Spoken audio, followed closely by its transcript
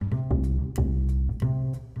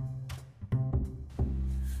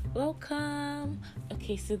Welcome.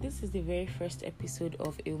 Okay, so this is the very first episode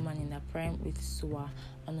of A Woman in Her Prime with Sua,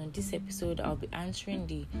 and on this episode, I'll be answering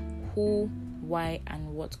the who, why,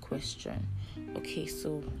 and what question. Okay,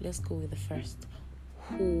 so let's go with the first.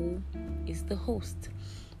 Who is the host?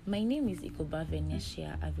 My name is Ikoba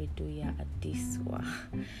Venetia Avedoya Adeswa.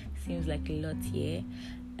 Seems like a lot here.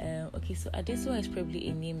 Okay, so Adeswa is probably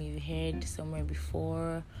a name you heard somewhere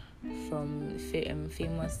before from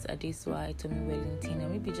famous Adeswa, Tommy Wellington, or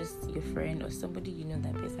maybe just your friend or somebody you know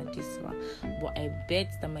that bears Adeswa. But I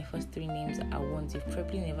bet that my first three names are ones you've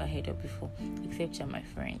probably never heard of before, except you're my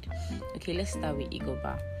friend. Okay, let's start with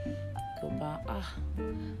Igoba.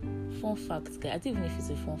 Fun facts, guys. I don't even know if it's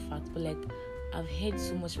a fun fact, but I've heard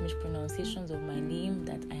so much mispronunciations of my name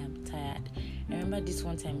that I am tired. I remember this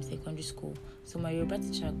one time in secondary school. So my Yoruba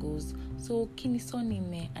teacher goes, "So kini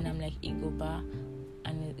surname?" And I'm like, Igoba.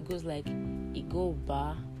 And it goes like,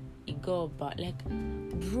 Igoba. Like,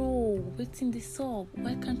 bro, waiting this up.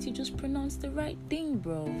 Why can't you just pronounce the right thing,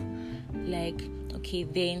 bro? Like, okay,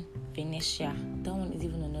 then Venetia. That one is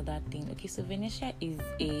even another thing. Okay, so Venetia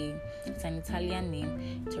it's an Italian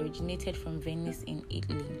name. It originated from Venice in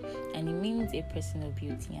Italy, and it means a person of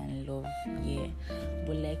beauty and love. Yeah,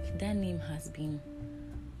 but that name has been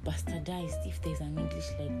bastardized, if there's an English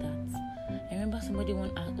like that. I remember somebody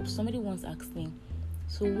once asked me,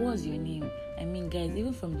 "So what's your name?" I mean, guys,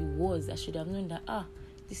 even from the words, I should have known that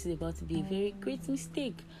this is about to be a very great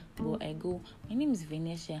mistake. But I go, "My name is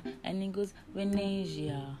Venetia," and he goes,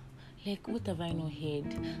 "Venetia." Like, what have I not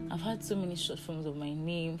heard? I've had so many short forms of my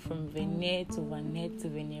name, from Venet to Vanet to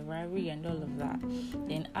Venerari and all of that.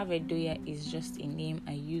 Then Avedoya is just a name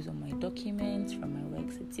I use on my documents, from my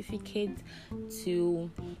work certificate to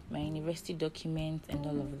my university documents and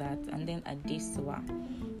all of that. And then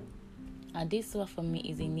Adeswa for me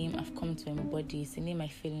is a name I've come to embody. It's a name I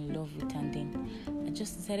fell in love with, and then I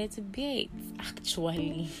just decided to bear it,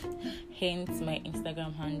 actually. Hence my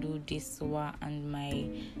Instagram handle, Deswa, and my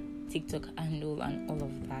TikTok handle and all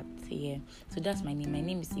of that. Yeah. So that's my name. My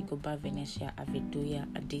name is Igoba Venetia Avedoya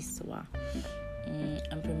Adeswa.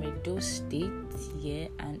 I'm from Edo State, yeah,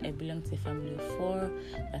 and I belong to a family of 4.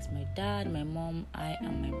 That's my dad, my mom, I,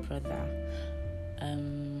 and my brother.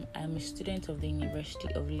 I'm a student of the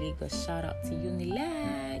University of Lagos. Shout out to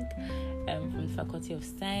Unilag. I'm from the Faculty of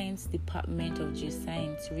Science, Department of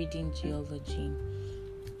Geoscience, reading geology.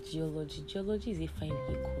 Geology is a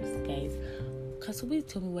 5-year course, guys. Can somebody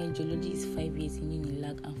tell me why geology is 5 years in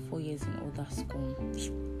Unilag and 4 years in other school?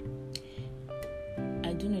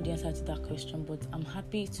 I don't know the answer to that question, but I'm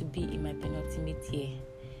happy to be in my penultimate year.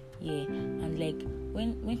 Yeah, and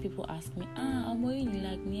when people ask me, I'm wearing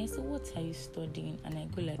Unilag, so what are you studying? And I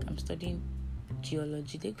go I'm studying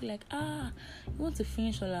geology. They go you want to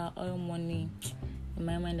finish all our oil money? In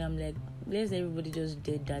my mind, I'm like, let's everybody just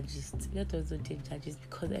dead that gist. Let us do dead that gist,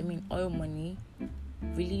 because oil money,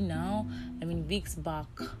 really now? Weeks back,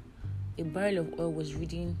 a barrel of oil was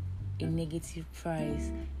reading a negative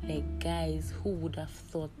price. Guys, who would have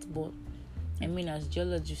thought? But as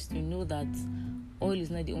geologists, we know that oil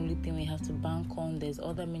is not the only thing we have to bank on. There's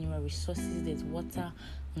other mineral resources, there's water,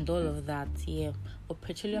 and all of that. Yeah, but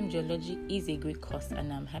petroleum geology is a great course,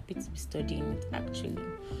 and I'm happy to be studying it, actually.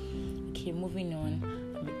 Okay, moving on.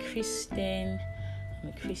 I'm a Christian.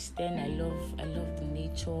 I love the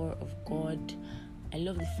nature of God. I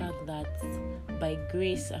love the fact that by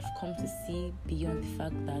grace I've come to see beyond the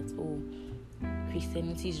fact that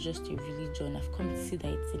Christianity is just a religion. I've come to see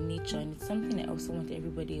that it's a nature, and it's something I also want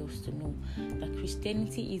everybody else to know, that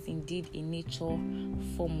Christianity is indeed a nature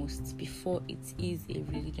foremost before it is a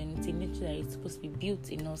religion. It's a nature that is supposed to be built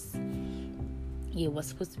in us. Yeah, we're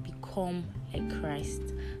supposed to become like Christ.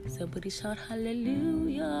 Somebody shout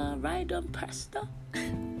hallelujah, right on, pastor.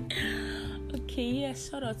 Okay, yeah,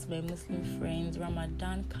 shout out to my Muslim friends.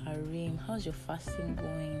 Ramadan Kareem, how's your fasting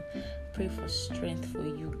going? Pray for strength for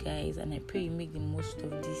you guys, and I pray you make the most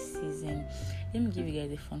of this season. Let me give you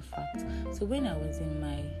guys a fun fact. So when I was in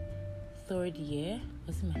my third year,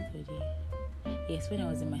 Yes, when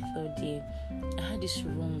I was in my third year, I had this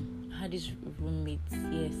roommate,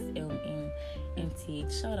 yes, in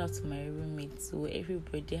NTH. Shout out to my roommate. So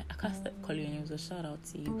everybody, I can't start calling your name, so shout out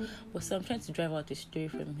to you. But so I'm trying to drive out a story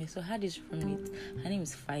from here. So I had this roommate. Her name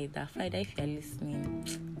is Faida. Faida, if you're listening,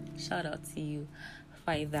 shout out to you,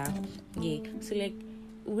 Faida. Yeah. So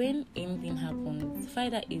when anything happens,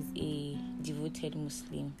 Faida is a devoted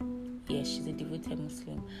Muslim. Yeah, she's a devoted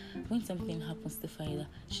Muslim. When something happens to Faida,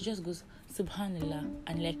 she just goes Subhanallah,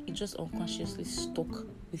 and it just unconsciously stuck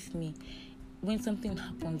with me. when something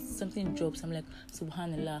happens, something drops, I'm like,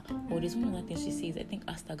 Subhanallah. Or there's one other thing she says, I think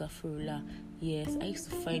Astaghfirullah. Yes, I used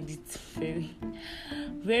to find it very,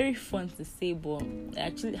 very fun to say, but I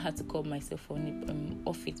actually had to call myself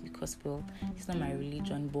off it because, well, it's not my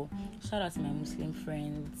religion. But shout out to my Muslim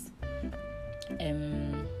friends.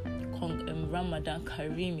 Ramadan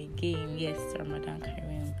Kareem again. Yes, Ramadan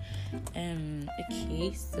Kareem.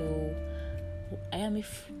 Okay, so I am a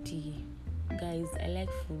foodie. Guys, I like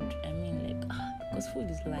food. I mean, because food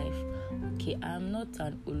is life. Okay, I'm not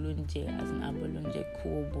an olonje as an abolonje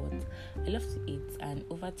cool, but I love to eat, and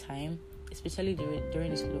over time, especially during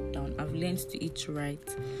this lockdown, I've learned to eat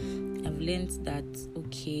right. I've learned that,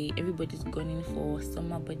 okay, everybody's gunning for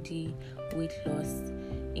summer body, weight loss.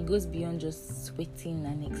 It goes beyond just sweating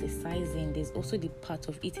and exercising. There's also the part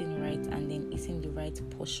of eating right and then eating the right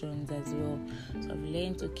portions as well. So I've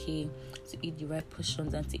learned, okay, to eat the right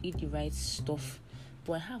portions and to eat the right stuff.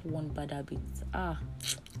 But I have one bad habit.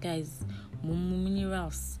 Guys,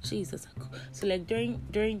 minerals. Jesus. So like during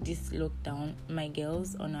this lockdown, my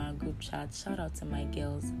girls on our group chat, shout out to my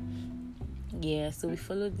girls. Yeah, so we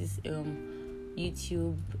follow this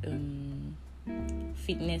YouTube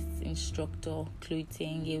fitness instructor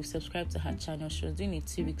clothing. Yeah, we subscribed to her channel. She was doing a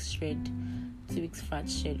 2 weeks fat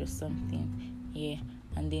shed or something. Yeah,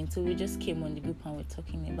 and then so we just came on the group and we're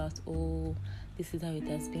talking about, this is how it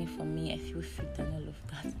has been for me. I feel fit and all of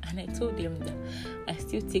that. And I told them that I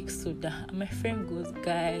still take soda. And my friend goes,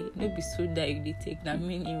 guy, no be soda you dey take, na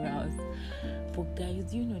minerals. But guys,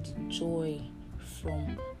 do you know the joy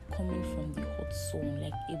from coming from the hot sun,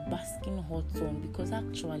 like a basking hot sun? Because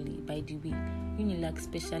actually, by the way, Unilag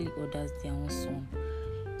specially orders their own sun.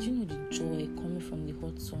 Do you know the joy coming from the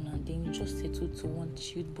hot sun and then you just settle to one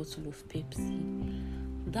chilled bottle of Pepsi?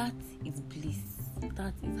 That is bliss.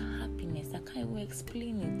 That is happiness. I can't even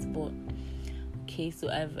explain it, but okay. So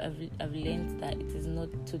I've learned that it is not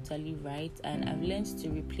totally right, and I've learned to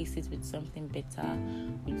replace it with something better,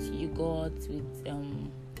 with yogurt, with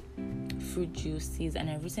fruit juices, and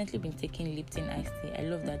I've recently been taking Lipton iced tea. I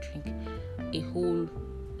love that drink a whole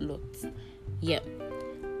lot. Yeah.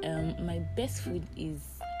 My best food is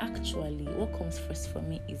actually, what comes first for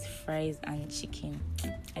me is fries and chicken.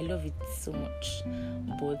 I love it so much.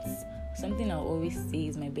 But something I always say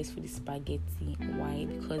is my best food is spaghetti. Why?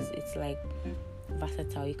 Because it's like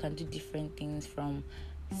versatile. You can do different things, from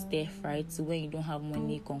stir fry to when you don't have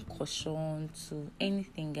money, concoction to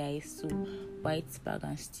anything, guys, to white spag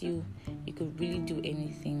and stew. You could really do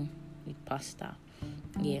anything with pasta.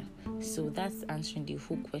 Yeah, so that's answering the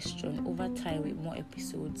whole question. Over time, with more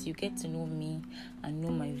episodes, you get to know me and know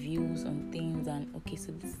my views on things, and okay,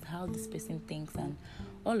 so this is how this person thinks and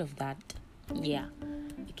all of that. Yeah.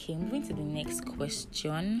 Okay, moving to the next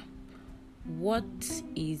question. What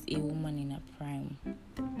is a woman in her prime?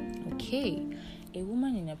 Okay, a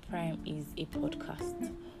woman in her prime is a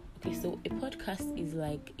podcast. Okay, so a podcast is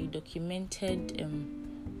like a documented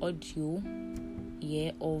audio,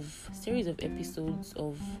 of series of episodes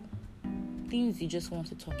of things you just want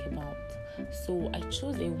to talk about. So I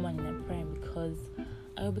chose a woman in her prime because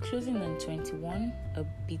I'll be closing on 21. I'll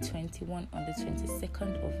be 21 on the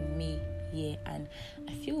 22nd of May. Yeah, and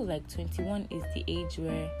I feel like 21 is the age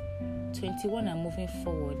where 21 and moving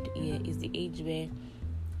forward, is the age where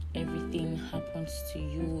everything happens to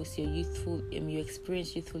you. So you're youthful, you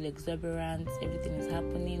experience youthful exuberance. Everything is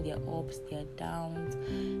happening. There are ups, there are downs.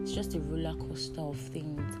 It's just a roller coaster of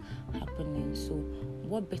things happening. So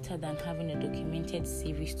what better than having a documented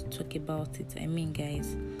series to talk about it? I mean,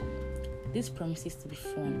 guys, this promises to be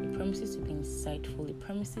fun. It promises to be insightful. It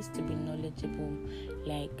promises to be knowledgeable.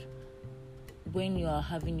 Like when you are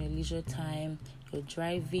having your leisure time, you're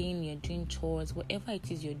driving, you're doing chores, whatever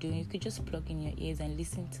it is you're doing, you could just plug in your ears and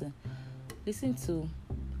listen to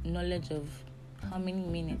knowledge of how many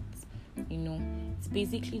minutes. It's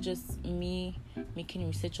basically just me making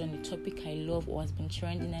research on the topic I love or has been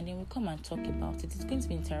trending, and then we come and talk about it. It's going to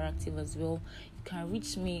be interactive as well. You can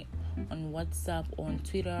reach me on WhatsApp, on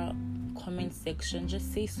Twitter, comment section.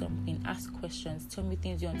 Just say something, ask questions, tell me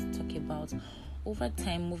things you want to talk about. Over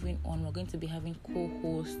time, moving on, we're going to be having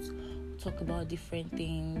co-hosts, talk about different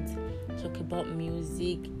things, talk about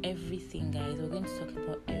music, everything, guys. We're going to talk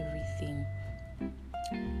about everything.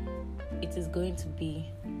 It is going to be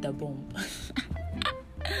the bomb.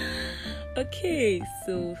 Okay,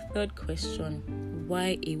 so third question: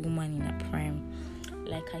 why a woman in her prime?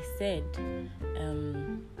 Like I said,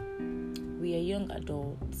 we are young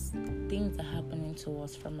adults. Things are happening to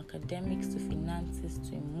us, from academics to finances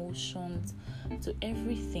to emotions to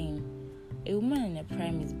everything. A woman in her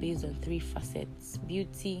prime is based on 3 facets: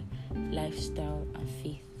 beauty, lifestyle, and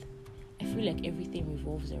faith. I feel like everything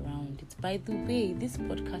revolves around it. By the way, this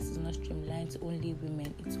podcast is not streamlined to only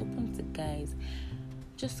women. It's open to guys.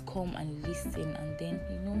 Just come and listen, and then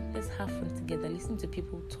let's have fun together. Listen to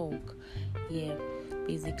people talk. Yeah,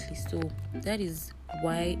 basically. So that is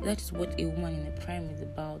what a woman in a prime is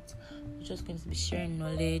about. We're just going to be sharing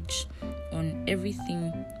knowledge on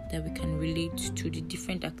everything that we can relate to, the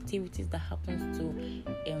different activities that happens to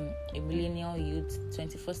a millennial youth,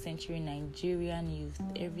 21st century Nigerian youth,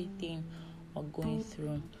 everything we're going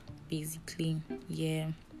through, basically.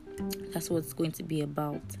 Yeah, that's what it's going to be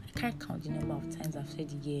about. I can't count the number of times I've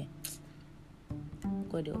said yeah.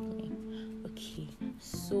 God help me. Okay,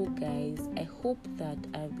 so guys, I hope that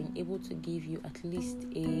I've been able to give you at least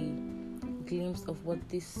a glimpse of what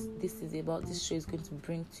this is about. This show is going to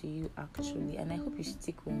bring to you, actually, and I hope you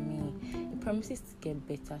stick with me. It promises to get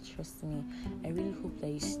better, trust me. I really hope that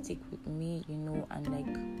you stick with me, and like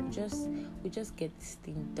we just get this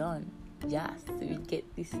thing done. Yes, we get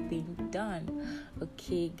this thing done.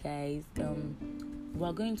 Okay, guys.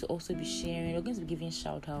 We're going to also be sharing. We're going to be giving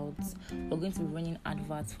shout outs. We're going to be running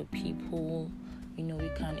adverts for people. We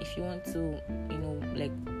can, if you want to,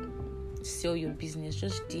 like sell your business,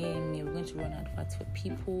 just DM me. We're going to run adverts for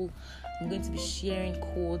people. I'm going to be sharing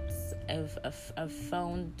quotes I've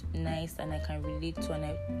found nice and I can relate to, and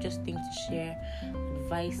I just think to share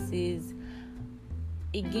advices.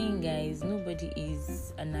 Again, guys, nobody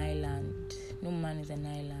is an island. No man is an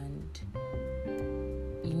island.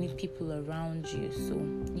 You need people around you, so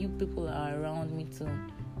you people are around me to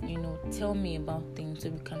tell me about things so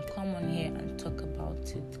we can come on here and talk about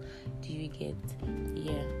it. Do you get?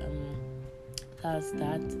 Yeah, that's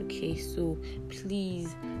that. Okay, so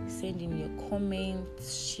please send in your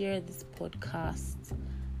comments, share this podcast,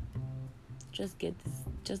 just get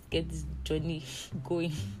this journey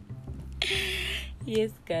going.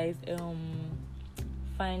 Yes, guys,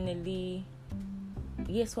 finally,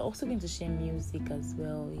 yes, we're also going to share music as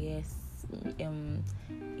well. Yes,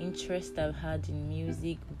 interest I've had in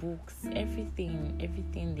music, books,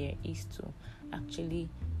 everything there is to actually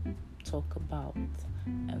talk about.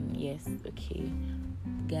 Yes, okay,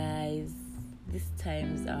 guys, these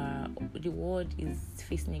times the world is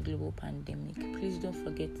facing a global pandemic. Please don't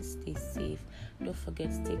forget to stay safe. Don't forget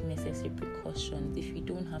to take necessary precautions. If you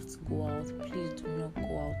don't have to go out, please do not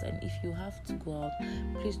go out. And if you have to go out,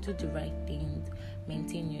 please do the right things.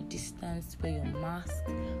 Maintain your distance, wear your mask,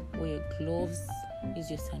 wear your gloves, use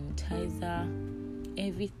your sanitizer,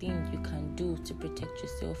 everything you can do to protect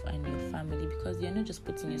yourself and your family, because you're not just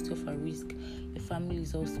putting yourself at risk, your family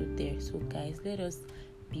is also there. So guys, let us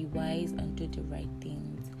be wise and do the right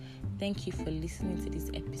things. Thank you for listening to this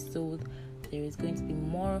episode. There is going to be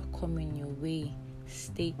more coming your way.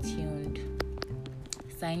 Stay tuned.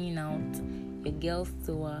 Signing out, your girl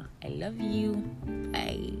Soa. I love you.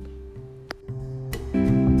 Bye.